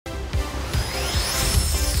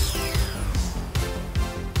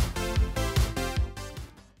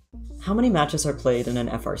how many matches are played in an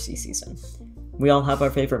FRC season? We all have our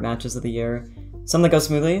favorite matches of the year. Some that go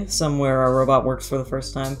smoothly, some where our robot works for the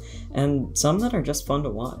first time, and some that are just fun to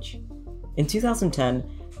watch. In 2010,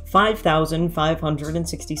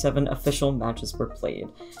 5,567 official matches were played,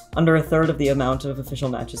 under a third of the amount of official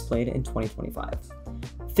matches played in 2025.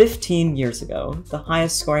 15 years ago, the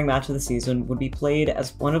highest scoring match of the season would be played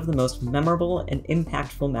as one of the most memorable and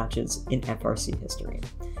impactful matches in FRC history.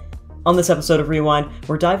 On this episode of Rewind,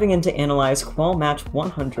 we're diving in to analyze Qual Match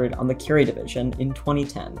 100 on the Curie division in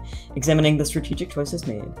 2010, examining the strategic choices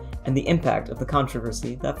made and the impact of the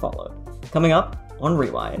controversy that followed. Coming up on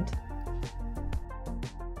Rewind.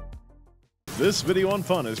 This video on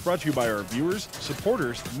fun is brought to you by our viewers,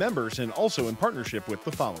 supporters, members, and also in partnership with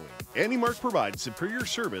the following. AndyMark provides superior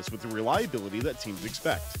service with the reliability that teams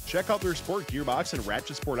expect. Check out their sport gearbox and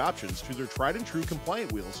ratchet sport options to their tried and true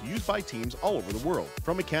compliant wheels used by teams all over the world.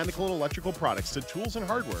 From mechanical and electrical products to tools and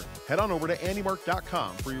hardware, head on over to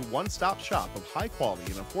andymark.com for your one-stop shop of high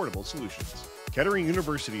quality and affordable solutions. Kettering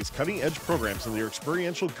University's cutting-edge programs and their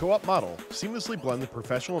experiential co-op model seamlessly blend the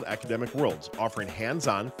professional and academic worlds, offering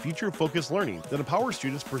hands-on, future-focused learning that empowers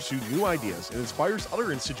students to pursue new ideas and inspires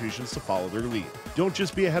other institutions to follow their lead. Don't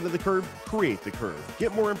just be ahead of the curve, create the curve.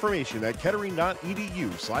 Get more information at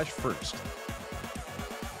kettering.edu/first.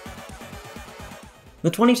 The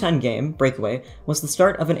 2010 game, Breakaway, was the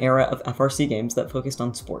start of an era of FRC games that focused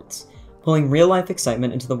on sports, pulling real-life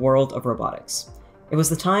excitement into the world of robotics. It was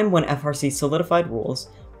the time when FRC solidified rules,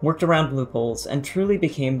 worked around loopholes, and truly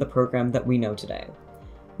became the program that we know today.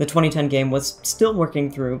 The 2010 game was still working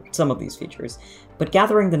through some of these features, but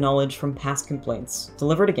gathering the knowledge from past complaints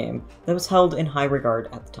delivered a game that was held in high regard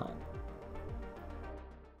at the time.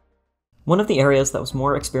 One of the areas that was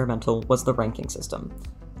more experimental was the ranking system.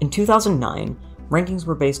 In 2009, rankings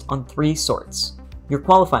were based on three sorts: your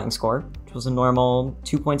qualifying score, which was a normal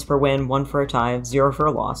 2 points per win, 1 for a tie, 0 for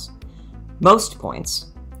a loss, most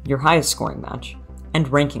points, your highest scoring match,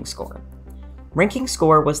 and ranking score. Ranking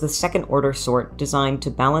score was the second order sort designed to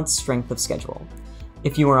balance strength of schedule.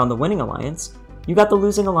 If you were on the winning alliance, you got the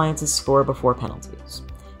losing alliance's score before penalties.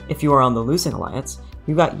 If you were on the losing alliance,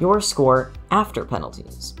 you got your score after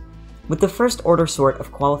penalties. With the first order sort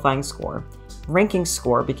of qualifying score, ranking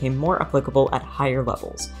score became more applicable at higher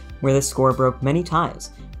levels, where the score broke many ties,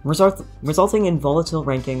 resulting in volatile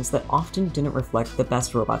rankings that often didn't reflect the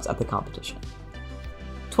best robots at the competition.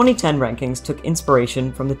 2010 rankings took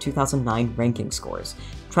inspiration from the 2009 ranking scores,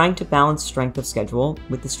 trying to balance strength of schedule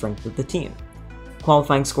with the strength of the team.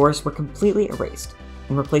 Qualifying scores were completely erased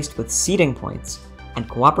and replaced with seeding points and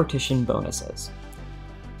cooperation bonuses.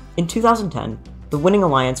 In 2010, the winning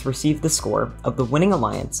alliance received the score of the winning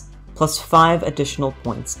alliance plus 5 additional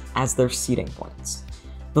points as their seeding points.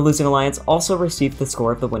 The losing alliance also received the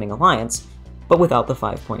score of the winning alliance, but without the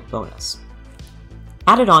 5-point bonus.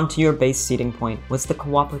 Added on to your base seeding point was the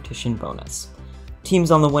cooperation bonus. Teams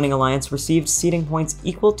on the winning alliance received seeding points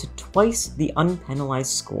equal to twice the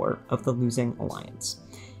unpenalized score of the losing alliance.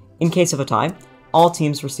 In case of a tie, all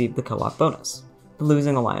teams received the co-op bonus. The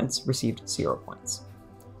losing alliance received 0 points.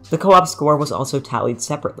 The co-op score was also tallied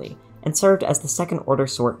separately, and served as the second order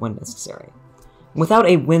sort when necessary. Without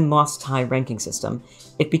a win-loss tie ranking system,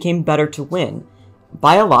 it became better to win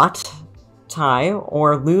by a lot, tie,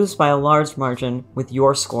 or lose by a large margin with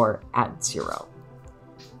your score at 0.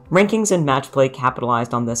 Rankings and match play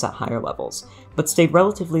capitalized on this at higher levels, but stayed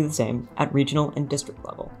relatively the same at regional and district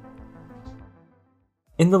level.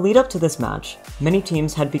 In the lead up to this match, many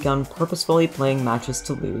teams had begun purposefully playing matches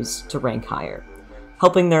to lose to rank higher,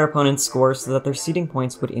 helping their opponents score so that their seeding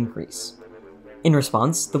points would increase. In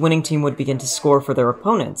response, the winning team would begin to score for their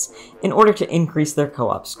opponents in order to increase their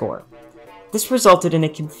co-op score. This resulted in a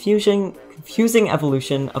confusing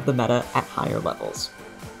evolution of the meta at higher levels.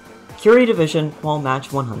 Curie Division Qual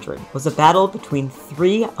Match 100 was a battle between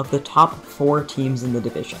 3 of the top 4 teams in the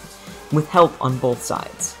division, with help on both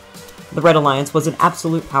sides. The Red Alliance was an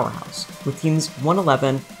absolute powerhouse, with teams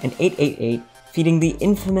 111 and 888 feeding the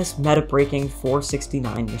infamous meta-breaking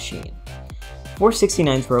 469 machine.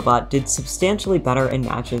 469's robot did substantially better in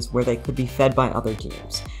matches where they could be fed by other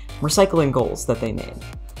teams, recycling goals that they made.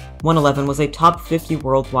 111 was a top 50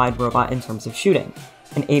 worldwide robot in terms of shooting,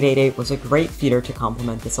 and 888 was a great feeder to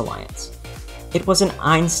complement this alliance. It was an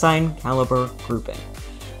Einstein-caliber grouping.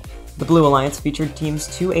 The Blue Alliance featured teams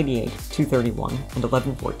 288, 231, and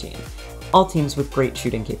 1114, all teams with great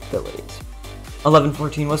shooting capabilities.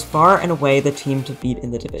 1114 was far and away the team to beat in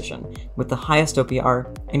the division, with the highest OPR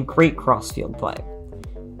and great cross-field play.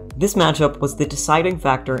 This matchup was the deciding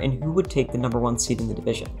factor in who would take the number 1 seed in the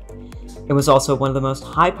division. It was also one of the most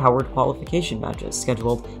high-powered qualification matches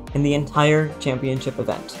scheduled in the entire championship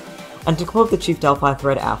event, And to quote the Chief Delphi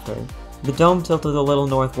thread after, the dome tilted a little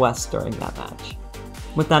northwest during that match.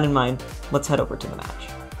 With that in mind, let's head over to the match.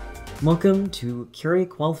 Welcome to Curie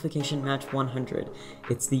Qualification Match 100.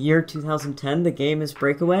 It's the year 2010, the game is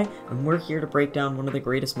Breakaway, and we're here to break down one of the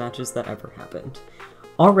greatest matches that ever happened.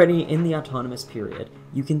 Already in the autonomous period,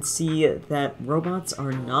 you can see that robots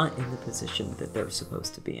are not in the position that they're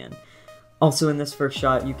supposed to be in. Also in this first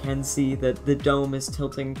shot, you can see that the dome is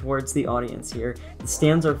tilting towards the audience here. The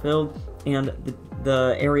stands are filled, and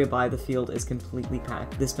the area by the field is completely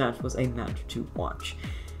packed. This match was a match to watch.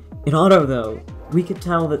 In auto, though, we could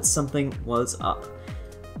tell that something was up.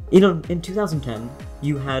 In 2010,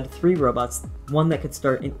 you had 3 robots, one that could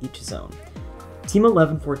start in each zone. Team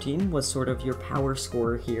 1114 was sort of your power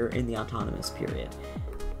scorer here in the autonomous period.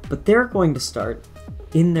 But they're going to start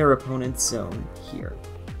in their opponent's zone here.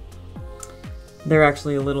 They're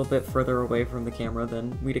actually a little bit further away from the camera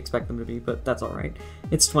than we'd expect them to be, but that's alright.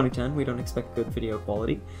 It's 2010, we don't expect good video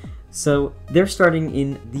quality. So they're starting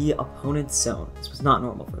in the opponent's zone. This was not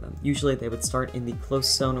normal for them. Usually they would start in the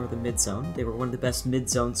close zone or the mid zone. They were one of the best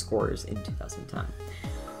mid-zone scorers in 2010.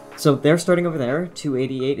 So they're starting over there,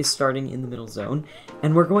 288 is starting in the middle zone,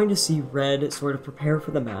 and we're going to see red sort of prepare for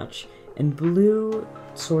the match, and blue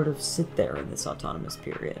sort of sit there in this autonomous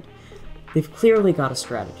period. They've clearly got a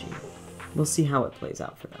strategy. We'll see how it plays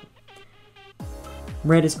out for them.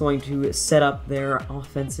 Red is going to set up their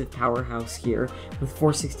offensive powerhouse here, with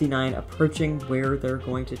 469 approaching where they're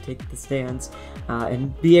going to take the stands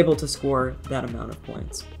and be able to score that amount of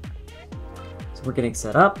points. So we're getting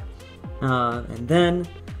set up, and then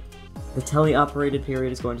the tele-operated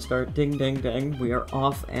period is going to start. Ding, ding, ding. We are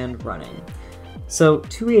off and running. So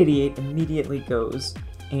 288 immediately goes,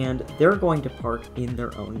 and they're going to park in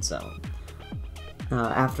their own zone.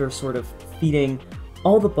 After sort of feeding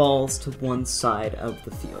all the balls to one side of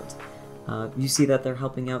the field. You see that they're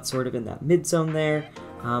helping out sort of in that mid-zone there,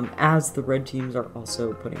 as the red teams are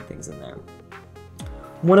also putting things in there.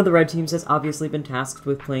 One of the red teams has obviously been tasked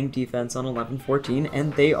with playing defense on 1114,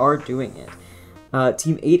 and they are doing it.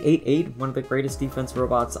 Team 888, one of the greatest defense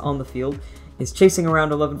robots on the field, is chasing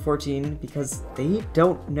around 1114 because they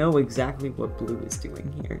don't know exactly what blue is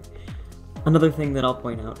doing here. Another thing that I'll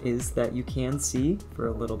point out is that you can see, for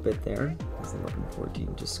a little bit there, as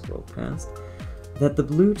 1114 just scrolled past, that the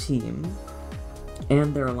blue team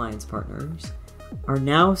and their alliance partners are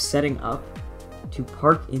now setting up to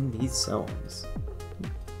park in these zones.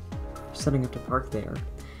 Setting up to park there.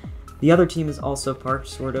 The other team is also parked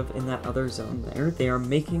sort of in that other zone there. They are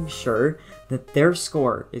making sure that their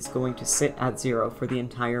score is going to sit at 0 for the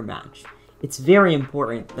entire match. It's very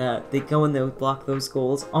important that they go and they block those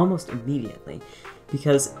goals almost immediately,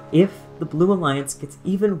 because if the Blue Alliance gets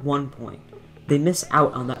even 1 point, they miss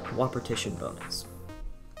out on that cooperation bonus.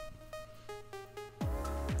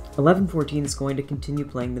 1114 is going to continue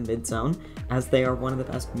playing the mid-zone, as they are one of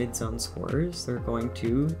the best mid-zone scorers. They're going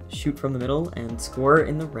to shoot from the middle and score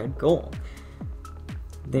in the red goal.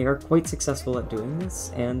 They are quite successful at doing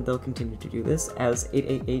this, and they'll continue to do this as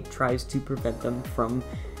 888 tries to prevent them from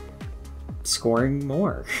scoring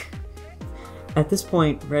more. At this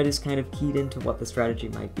point, red is kind of keyed into what the strategy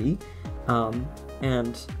might be,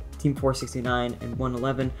 and Team 469 and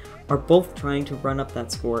 111 are both trying to run up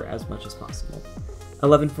that score as much as possible.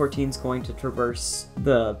 1114 is going to traverse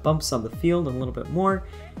the bumps on the field a little bit more,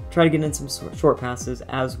 try to get in some short passes,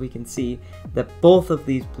 as we can see that both of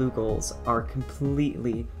these blue goals are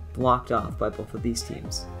completely blocked off by both of these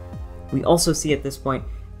teams. We also see at this point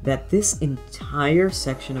that this entire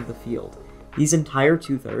section of the field, these entire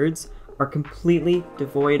 2/3, are completely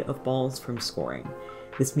devoid of balls from scoring.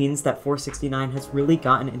 This means that 469 has really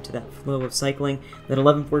gotten into that flow of cycling that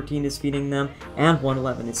 1114 is feeding them and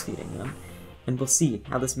 111 is feeding them. And we'll see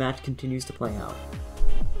how this match continues to play out.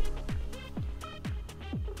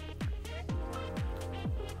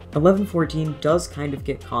 1114 does kind of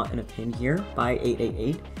get caught in a pin here by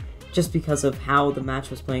 888, just because of how the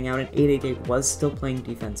match was playing out, and 888 was still playing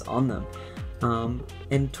defense on them.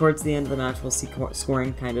 And towards the end of the match, we'll see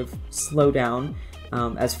scoring kind of slow down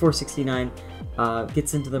as 469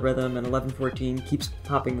 gets into the rhythm and 1114 keeps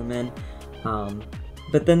popping them in.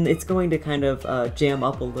 But then it's going to kind of jam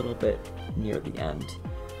up a little bit near the end,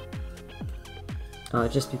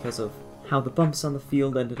 just because of how the bumps on the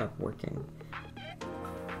field ended up working.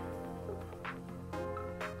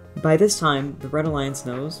 By this time, the Red Alliance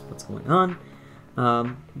knows what's going on.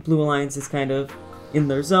 Blue Alliance is kind of in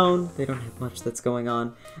their zone. They don't have much that's going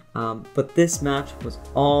on. But this match was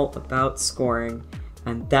all about scoring,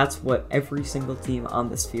 and that's what every single team on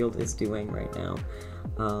this field is doing right now.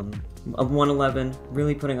 111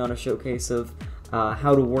 really putting on a showcase of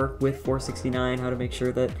how to work with 469, how to make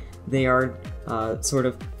sure that They are sort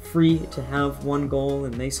of free to have one goal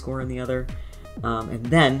and they score in the other. And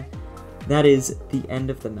then that is the end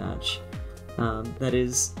of the match. That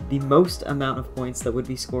is the most amount of points that would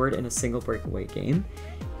be scored in a single breakaway game.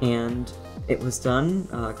 And it was done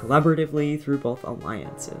collaboratively through both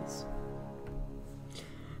alliances.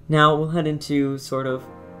 Now we'll head into sort of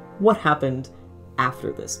what happened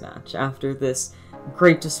after this match, after this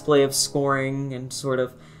great display of scoring and sort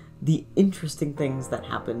of the interesting things that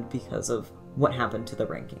happened because of what happened to the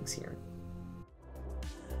rankings here.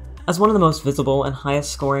 As one of the most visible and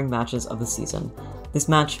highest scoring matches of the season, this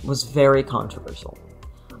match was very controversial.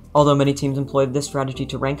 Although many teams employed this strategy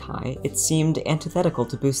to rank high, it seemed antithetical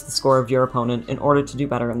to boost the score of your opponent in order to do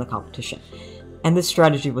better in the competition, and this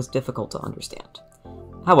strategy was difficult to understand.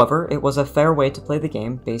 However, it was a fair way to play the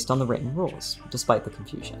game based on the written rules, despite the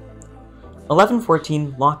confusion.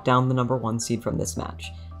 11-14 locked down the number 1 seed from this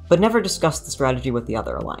match, but never discussed the strategy with the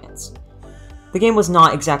other alliance. The game was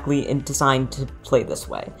not exactly designed to play this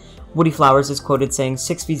way. Woody Flowers is quoted saying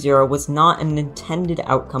 6v0 was not an intended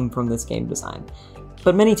outcome from this game design,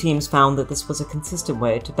 but many teams found that this was a consistent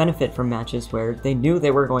way to benefit from matches where they knew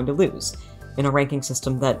they were going to lose, in a ranking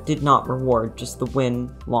system that did not reward just the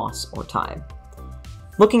win, loss, or tie.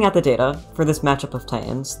 Looking at the data for this matchup of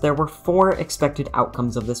Titans, there were 4 expected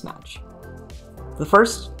outcomes of this match. The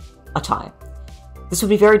first, a tie. This would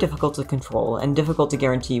be very difficult to control and difficult to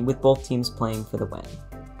guarantee with both teams playing for the win.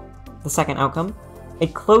 The second outcome, a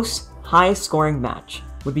close, high-scoring match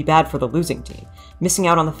would be bad for the losing team, missing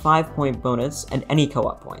out on the 5-point bonus and any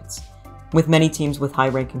co-op points. With many teams with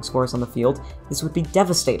high-ranking scores on the field, this would be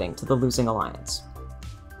devastating to the losing alliance.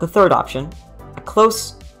 The third option, a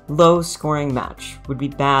close, low-scoring match would be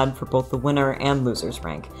bad for both the winner and loser's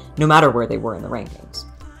rank, no matter where they were in the rankings.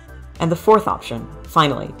 And the fourth option,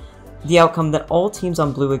 finally, the outcome that all teams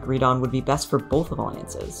on blue agreed on would be best for both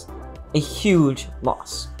alliances, a huge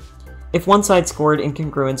loss. If one side scored in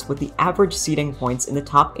congruence with the average seeding points in the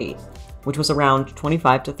top 8, which was around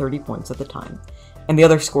 25 to 30 points at the time, and the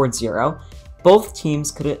other scored 0, both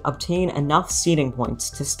teams could obtain enough seeding points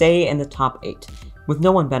to stay in the top 8, with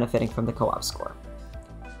no one benefiting from the co-op score.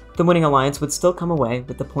 The winning alliance would still come away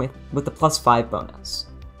with the +5 bonus.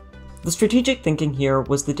 The strategic thinking here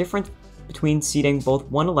was the difference between seeding both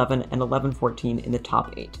 111 and 1114 in the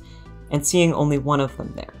top 8, and seeing only one of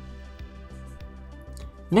them there.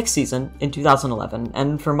 Next season, in 2011,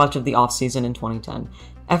 and for much of the off-season in 2010,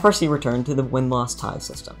 FRC returned to the win-loss tie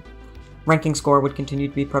system. Ranking score would continue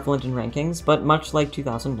to be prevalent in rankings, but much like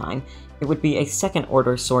 2009, it would be a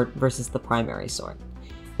second-order sort versus the primary sort.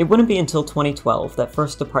 It wouldn't be until 2012 that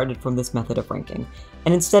FRC departed from this method of ranking,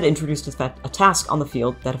 and instead introduced a task on the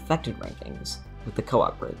field that affected rankings, with the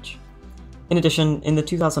co-op bridge. In addition, in the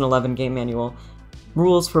 2011 game manual,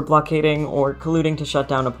 rules for blockading or colluding to shut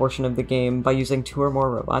down a portion of the game by using 2 or more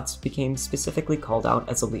robots became specifically called out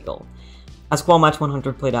as illegal. As Qual Match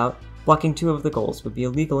 100 played out, blocking 2 of the goals would be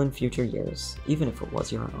illegal in future years, even if it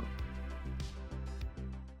was your own.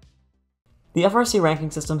 The FRC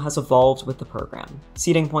ranking system has evolved with the program.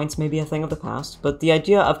 Seeding points may be a thing of the past, but the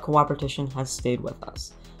idea of cooperation has stayed with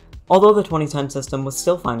us. Although the 2010 system was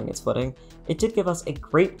still finding its footing, it did give us a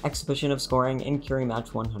great exhibition of scoring in Curie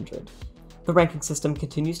Match 100. The ranking system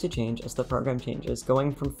continues to change as the program changes,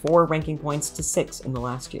 going from 4 ranking points to 6 in the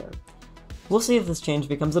last year. We'll see if this change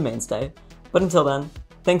becomes a mainstay, but until then,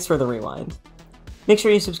 thanks for the rewind. Make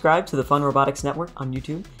sure you subscribe to the Fun Robotics Network on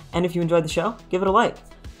YouTube, and if you enjoyed the show, give it a like.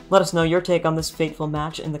 Let us know your take on this fateful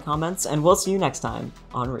match in the comments, and we'll see you next time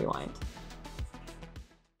on Rewind.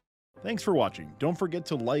 Thanks for watching. Don't forget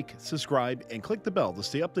to like, subscribe, and click the bell to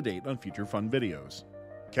stay up to date on future fun videos.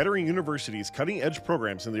 Kettering University's cutting-edge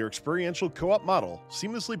programs and their experiential co-op model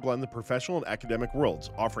seamlessly blend the professional and academic worlds,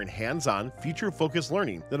 offering hands-on, feature-focused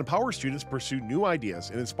learning that empowers students to pursue new ideas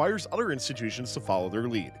and inspires other institutions to follow their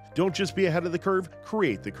lead. Don't just be ahead of the curve,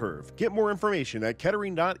 create the curve. Get more information at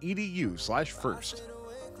kettering.edu/first.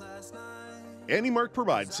 AndyMark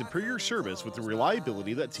provides superior service with the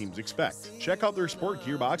reliability that teams expect. Check out their sport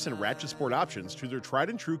gearbox and ratchet sport options to their tried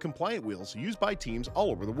and true compliant wheels used by teams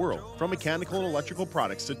all over the world. From mechanical and electrical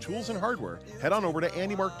products to tools and hardware, head on over to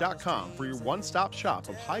andymark.com for your one-stop shop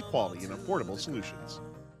of high quality and affordable solutions.